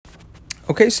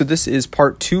Okay, so this is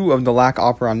part 2 of the lac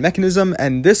operon mechanism,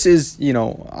 and this is,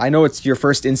 I know it's your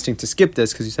first instinct to skip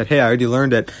this because you said, hey, I already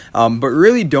learned it, but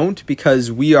really don't, because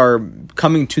we are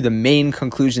coming to the main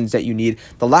conclusions that you need.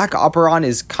 The lac operon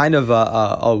is kind of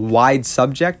a wide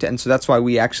subject, and so that's why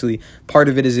part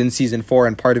of it is in season 4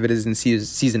 and part of it is in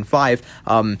season 5,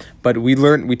 but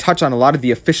we touch on a lot of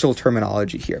the official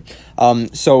terminology here.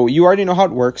 So you already know how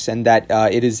it works, and that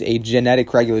it is a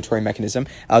genetic regulatory mechanism.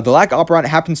 The lac operon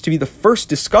happens to be the first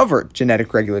discovered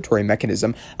genetic regulatory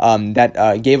mechanism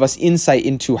that gave us insight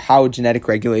into how genetic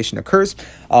regulation occurs.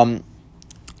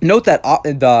 Note that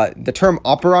the term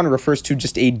operon refers to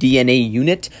just a DNA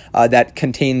unit that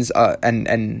contains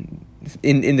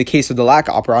in the case of the lac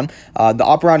operon, the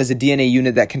operon is a DNA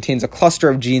unit that contains a cluster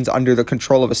of genes under the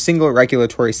control of a single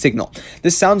regulatory signal.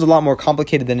 This sounds a lot more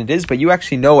complicated than it is, but you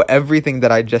actually know everything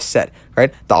that I just said,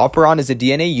 right? The operon is a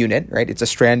DNA unit, right? It's a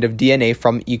strand of DNA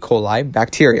from E. coli,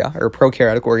 bacteria, or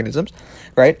prokaryotic organisms,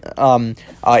 right?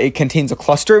 It contains a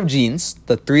cluster of genes,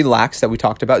 the 3 LACs that we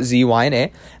talked about, Z, Y, and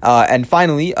A. And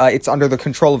finally, it's under the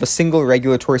control of a single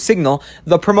regulatory signal,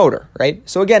 the promoter, right?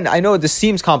 So again, I know this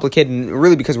seems complicated, and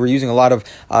really because we're using a lot of,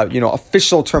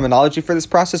 official terminology for this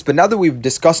process, but now that we've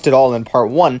discussed it all in part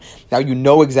 1, now you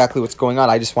know exactly what's going on.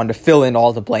 I just wanted to fill in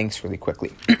all the blanks really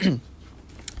quickly.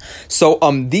 So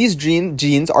these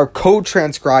genes are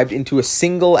co-transcribed into a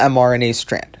single mRNA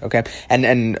strand, okay?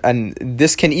 And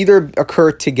this can either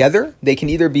occur together. They can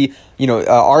either be,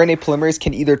 RNA polymerase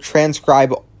can either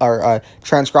transcribe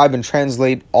and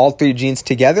translate all 3 genes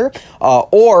together,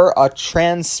 or a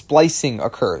trans-splicing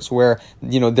occurs where,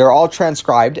 they're all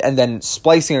transcribed, and then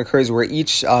splicing occurs where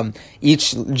each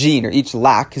gene or each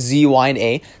LAC, Z, Y, and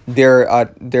A,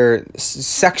 they're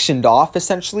sectioned off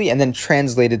essentially and then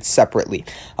translated separately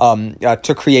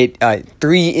to create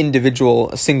 3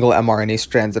 individual single mRNA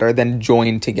strands that are then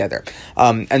joined together.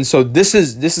 And so this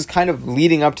is kind of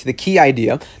leading up to the key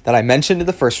idea that I mentioned in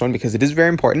the first one, because it is very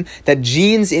important, that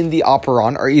genes in the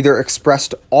operon are either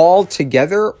expressed all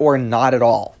together or not at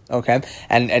all. Okay,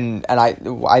 and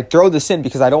I throw this in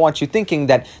because I don't want you thinking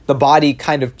that the body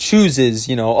kind of chooses,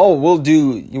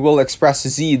 we'll express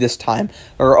Z this time,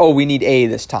 or we need A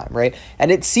this time, right? And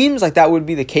it seems like that would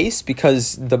be the case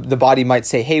because the body might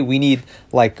say, hey, we need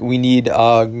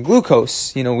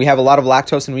glucose. We have a lot of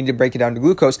lactose and we need to break it down to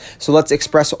glucose, so let's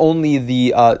express only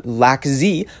the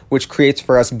LAC-Z, which creates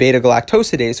for us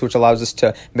beta-galactosidase, which allows us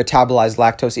to metabolize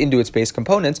lactose into its base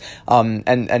components,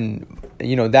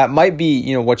 that might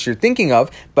be, what you're thinking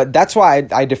of, but that's why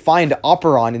I defined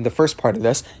operon in the first part of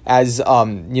this as,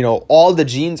 all the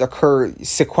genes occur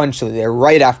sequentially. They're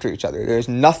right after each other. There's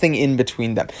nothing in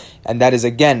between them. And that is,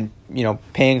 again,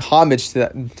 paying homage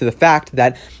to the fact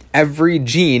that every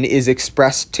gene is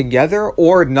expressed together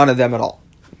or none of them at all.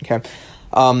 Okay.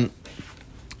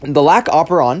 The lac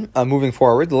operon, moving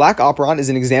forward, the lac operon is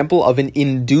an example of an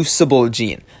inducible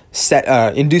gene set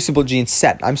that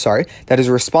is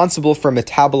responsible for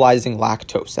metabolizing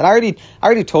lactose. And I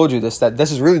already told you that this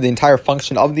is really the entire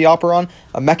function of the operon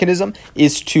mechanism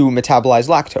is to metabolize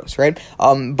lactose, right?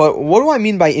 But what do I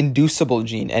mean by inducible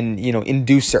gene and,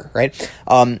 inducer, right?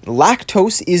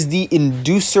 Lactose is the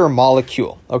inducer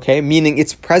molecule, okay? Meaning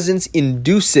its presence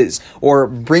induces or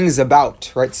brings about,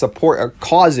 right?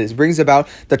 Brings about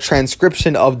the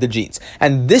transcription of the genes.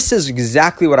 And this is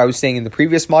exactly what I was saying in the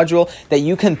previous module, that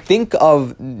you can think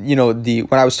of, when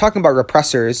I was talking about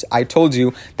repressors, I told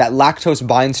you that lactose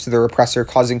binds to the repressor,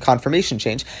 causing conformation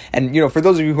change. And, for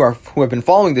those of you who have been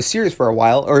following this series for a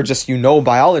while, or just,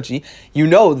 biology,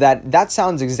 that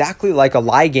sounds exactly like a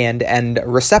ligand and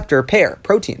receptor pair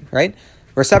protein, right?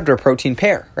 Receptor protein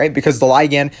pair, right? Because the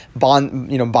ligand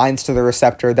binds to the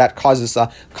receptor, that causes a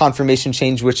conformation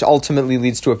change, which ultimately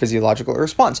leads to a physiological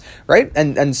response, right?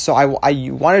 And so I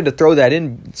wanted to throw that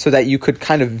in so that you could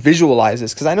kind of visualize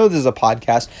this, because I know this is a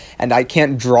podcast and I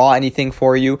can't draw anything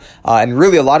for you, and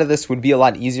really a lot of this would be a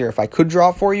lot easier if I could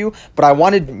draw for you, but I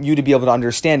wanted you to be able to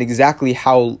understand exactly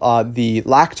how the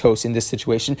lactose in this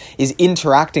situation is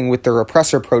interacting with the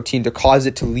repressor protein to cause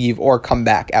it to leave or come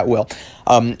back at will.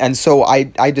 And so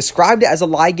I described it as a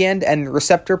ligand and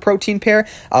receptor protein pair,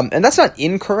 and that's not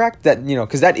incorrect, that,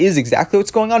 because that is exactly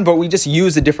what's going on, but we just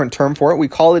use a different term for it. We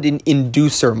call it an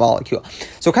inducer molecule.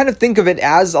 So kind of think of it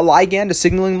as a ligand, a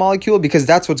signaling molecule, because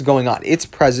that's what's going on. Its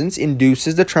presence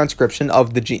induces the transcription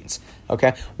of the genes.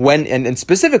 Okay, and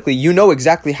specifically,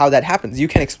 exactly how that happens. You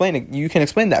can explain it. You can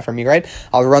explain that for me, right?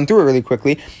 I'll run through it really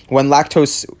quickly. When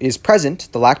lactose is present,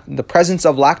 the presence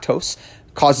of lactose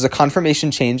causes a conformation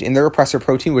change in the repressor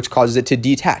protein, which causes it to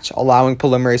detach, allowing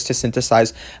polymerase to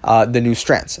synthesize the new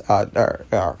strands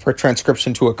for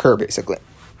transcription to occur, basically.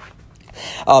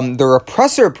 The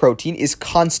repressor protein is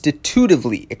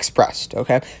constitutively expressed,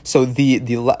 okay? So the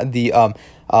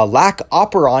lac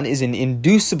operon is an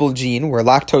inducible gene where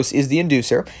lactose is the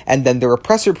inducer, and then the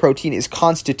repressor protein is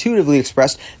constitutively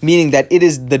expressed, meaning that it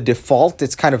is the default.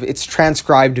 It's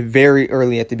transcribed very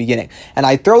early at the beginning. And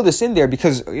I throw this in there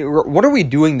because what are we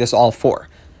doing this all for?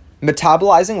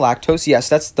 Metabolizing lactose, yes,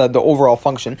 that's the overall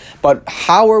function, but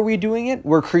how are we doing it?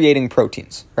 We're creating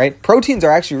proteins, right? Proteins are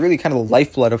actually really kind of the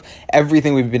lifeblood of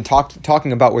everything we've been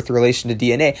talking about with relation to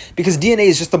DNA, because DNA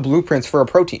is just the blueprints for a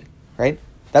protein, right?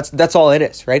 That's all it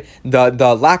is, right?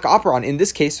 The lac operon, in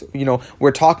this case,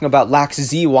 we're talking about lac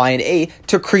Z, Y, and A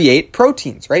to create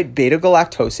proteins, right?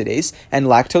 Beta-galactosidase and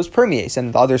lactose permease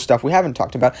and the other stuff we haven't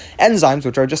talked about, enzymes,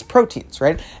 which are just proteins,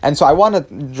 right? And so I want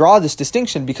to draw this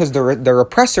distinction because the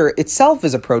repressor itself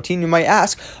is a protein. You might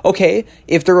ask, okay,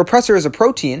 if the repressor is a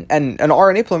protein and an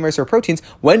RNA polymerase are proteins,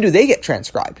 when do they get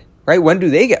transcribed? Right? When do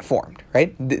they get formed?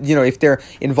 Right? If they're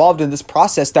involved in this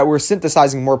process that we're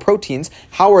synthesizing more proteins,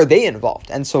 how are they involved?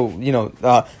 And so,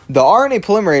 the RNA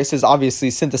polymerase is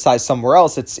obviously synthesized somewhere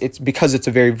else. It's because it's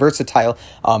a very versatile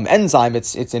enzyme.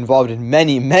 It's involved in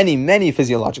many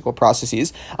physiological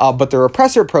processes. But the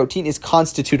repressor protein is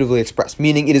constitutively expressed,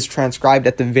 meaning it is transcribed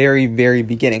at the very, very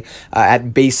beginning, at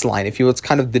baseline, if you will. It's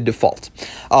kind of the default.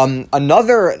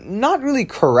 Another, not really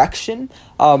correction,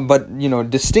 but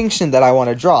distinction that I want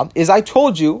to draw is I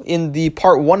told you in the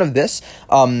part 1 of this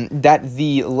that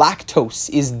the lactose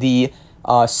is the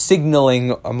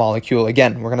signaling molecule.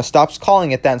 Again, we're going to stop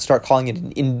calling it that and start calling it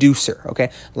an inducer, okay?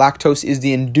 Lactose is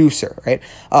the inducer, right?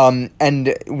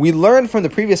 And we learned from the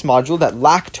previous module that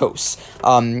lactose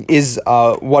is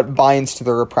what binds to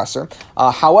the repressor.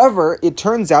 However, it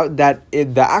turns out that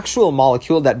the actual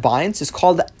molecule that binds is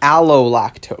called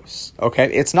allolactose,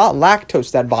 okay? It's not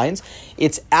lactose that binds,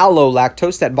 it's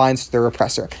allolactose that binds to the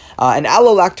repressor. And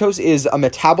allolactose is a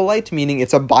metabolite, meaning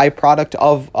it's a byproduct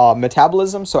of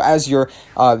metabolism. So as your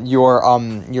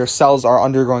cells are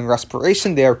undergoing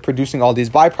respiration, they are producing all these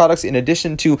byproducts in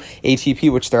addition to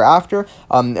ATP, which they're after.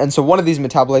 And so one of these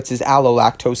metabolites is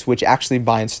allolactose, which actually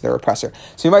binds to the repressor.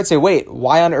 So you might say, wait,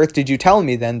 why on earth did you tell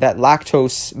me then that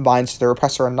lactose binds to the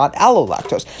repressor and not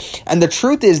allolactose? And the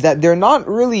truth is that they're not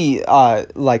really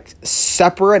like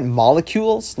separate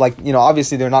molecules. Like,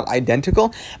 obviously they're not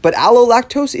identical, but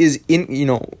allolactose is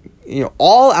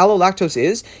all allolactose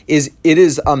is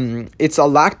it's a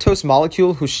lactose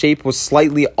molecule whose shape was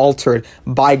slightly altered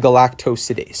by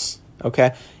galactosidase.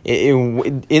 Okay,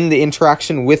 in the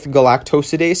interaction with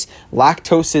galactosidase,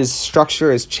 lactose's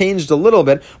structure is changed a little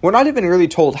bit. We're not even really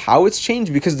told how it's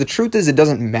changed because the truth is it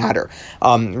doesn't matter.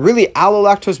 Really,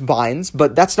 allolactose binds,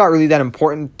 but that's not really that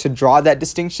important to draw that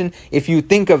distinction. If you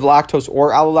think of lactose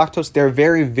or allolactose, they're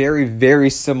very, very,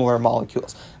 very similar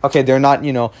molecules. Okay, they're not,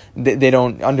 they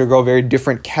don't undergo very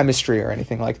different chemistry or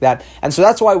anything like that. And so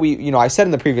that's why I said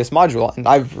in the previous module, and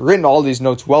I've written all these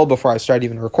notes well before I started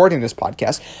even recording this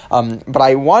podcast, but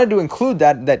I wanted to include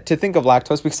that to think of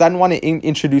lactose because I didn't want to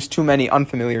introduce too many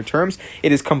unfamiliar terms.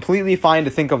 It is completely fine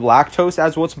to think of lactose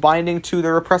as what's binding to the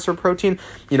repressor protein.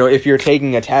 If you're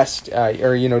taking a test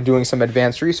or doing some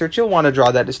advanced research, you'll want to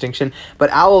draw that distinction.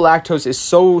 But allolactose is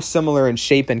so similar in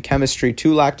shape and chemistry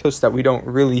to lactose that we don't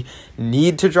really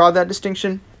need to draw that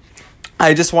distinction.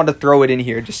 I just want to throw it in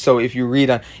here just so if you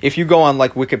go on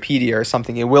like Wikipedia or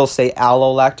something, it will say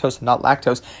allolactose, not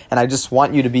lactose, and I just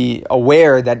want you to be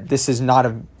aware that this is not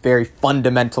a very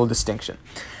fundamental distinction.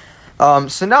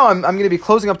 So now I'm going to be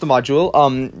closing up the module.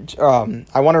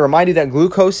 I want to remind you that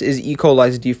glucose is E.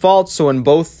 coli's default. So when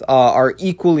both are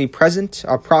equally present,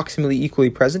 approximately equally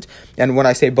present, and when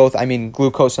I say both, I mean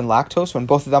glucose and lactose, when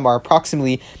both of them are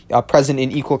approximately present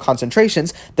in equal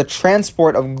concentrations, the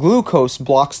transport of glucose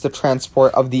blocks the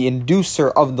transport of the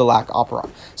inducer of the lac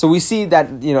operon. So we see that,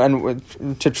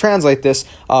 and to translate this,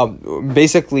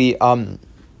 basically,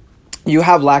 you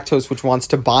have lactose, which wants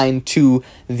to bind to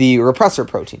the repressor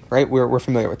protein, right? We're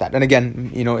familiar with that. And again,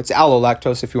 it's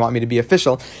allolactose, if you want me to be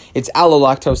official. It's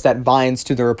allolactose that binds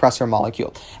to the repressor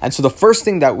molecule. And so the first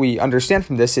thing that we understand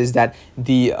from this is that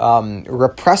the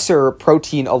repressor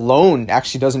protein alone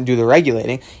actually doesn't do the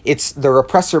regulating. It's the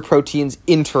repressor protein's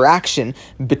interaction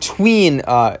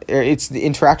it's the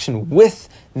interaction with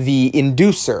the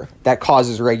inducer that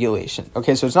causes regulation.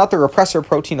 Okay, so it's not the repressor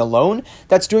protein alone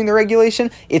that's doing the regulation,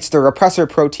 it's the repressor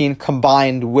protein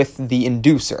combined with the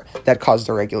inducer that caused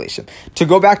the regulation. To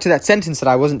go back to that sentence that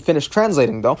I wasn't finished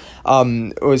translating though,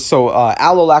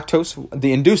 allolactose,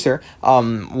 the inducer,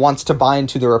 wants to bind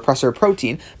to the repressor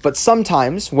protein, but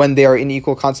sometimes when they are in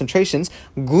equal concentrations,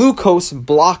 glucose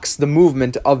blocks the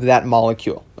movement of that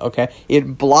molecule. Okay,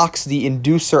 it blocks the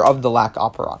inducer of the lac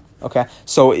operon. Okay,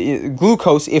 so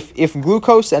glucose, if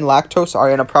glucose and lactose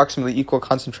are in approximately equal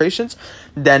concentrations,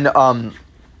 then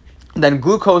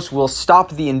glucose will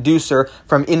stop the inducer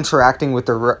from interacting with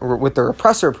the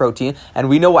repressor protein, and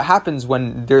we know what happens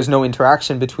when there's no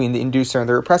interaction between the inducer and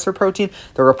the repressor protein.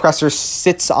 The repressor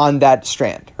sits on that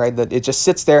strand, right? That it just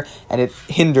sits there and it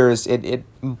hinders, it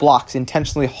blocks,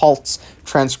 intentionally halts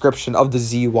transcription of the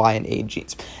Z, Y, and A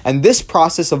genes. And this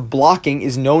process of blocking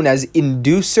is known as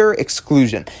inducer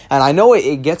exclusion. And I know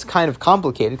it gets kind of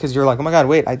complicated because you're like, oh my God,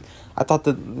 wait, I thought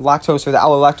the lactose or the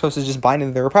allolactose is just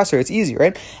binding the repressor. It's easy,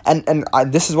 right?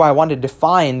 And this is why I wanted to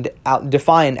define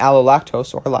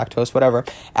allolactose or lactose, whatever,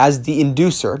 as the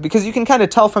inducer, because you can kind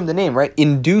of tell from the name, right?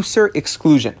 Inducer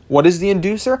exclusion. What is the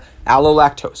inducer?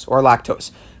 Allolactose or lactose,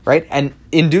 right? And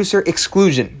inducer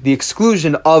exclusion, the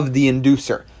exclusion of the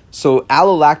inducer. So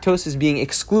allolactose is being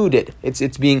excluded.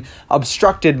 It's being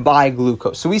obstructed by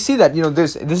glucose. So we see that,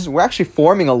 we're actually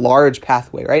forming a large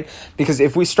pathway, right? Because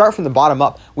if we start from the bottom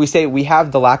up, we say we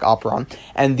have the lac operon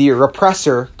and the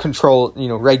repressor control,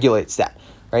 regulates that,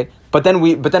 right? But then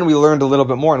we learned a little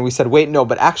bit more and we said, wait, no,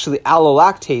 but actually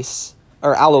allolactose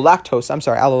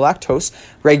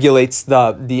regulates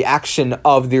the action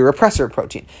of the repressor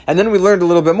protein. And then we learned a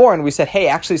little bit more and we said, hey,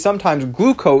 actually sometimes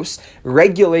glucose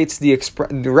regulates the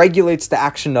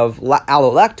action of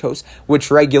allolactose,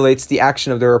 which regulates the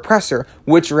action of the repressor,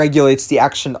 which regulates the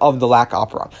action of the lac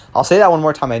operon. I'll say that one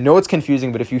more time. I know it's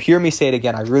confusing, but if you hear me say it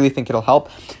again, I really think it'll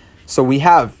help. So we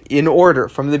have, in order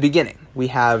from the beginning, we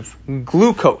have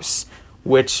glucose,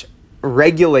 which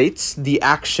regulates the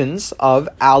actions of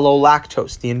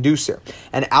allolactose, the inducer.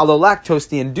 And allolactose,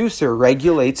 the inducer,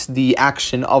 regulates the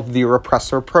action of the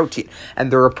repressor protein.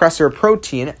 And the repressor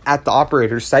protein at the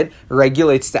operator's site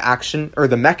regulates the action or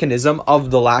the mechanism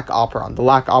of the lac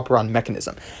operon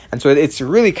mechanism. And so it's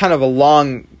really kind of a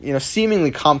long, seemingly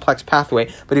complex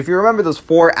pathway. But if you remember those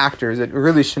four actors, it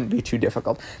really shouldn't be too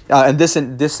difficult.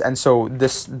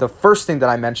 The first thing that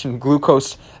I mentioned,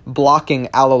 glucose blocking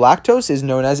allolactose, is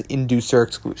known as inducer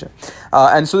exclusion.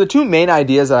 And so the two main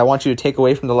ideas that I want you to take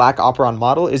away from the lac operon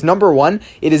model is, number one,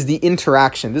 it is the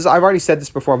interaction. I've already said this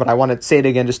before, but I want to say it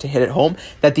again just to hit it home,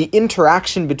 that the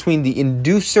interaction between the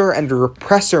inducer and the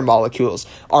repressor molecules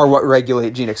are what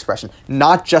regulate gene expression,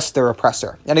 not just the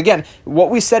repressor. And again, what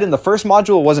we said in the first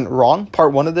module wasn't wrong,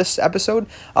 part one of this episode.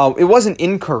 It wasn't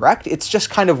incorrect. It's just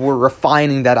kind of we're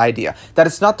refining that idea, that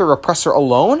it's not the repressor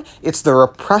alone, it's the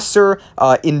repressor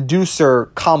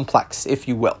inducer complex, if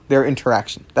you will, their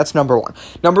interaction. That's number one.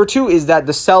 Number two is that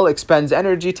the cell expends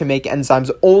energy to make enzymes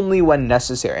only when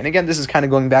necessary. And again, this is kind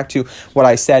of going back to what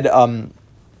I said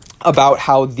about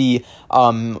how the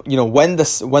when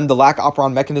the lac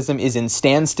operon mechanism is in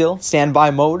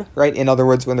standby mode, right? In other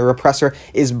words, when the repressor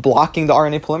is blocking the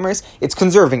RNA polymerase, it's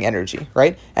conserving energy,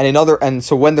 right? And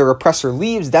so when the repressor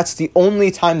leaves, that's the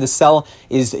only time the cell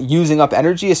is using up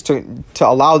energy, is to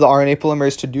allow the RNA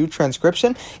polymerase to do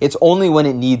transcription. It's only when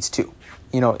it needs to.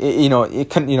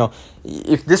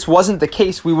 If this wasn't the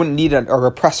case, we wouldn't need a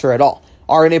repressor at all.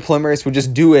 RNA polymerase would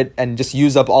just do it and just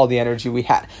use up all the energy we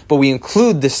had. But we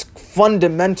include this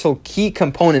fundamental key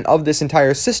component of this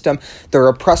entire system, the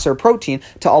repressor protein,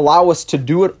 to allow us to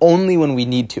do it only when we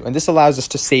need to. And this allows us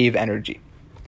to save energy.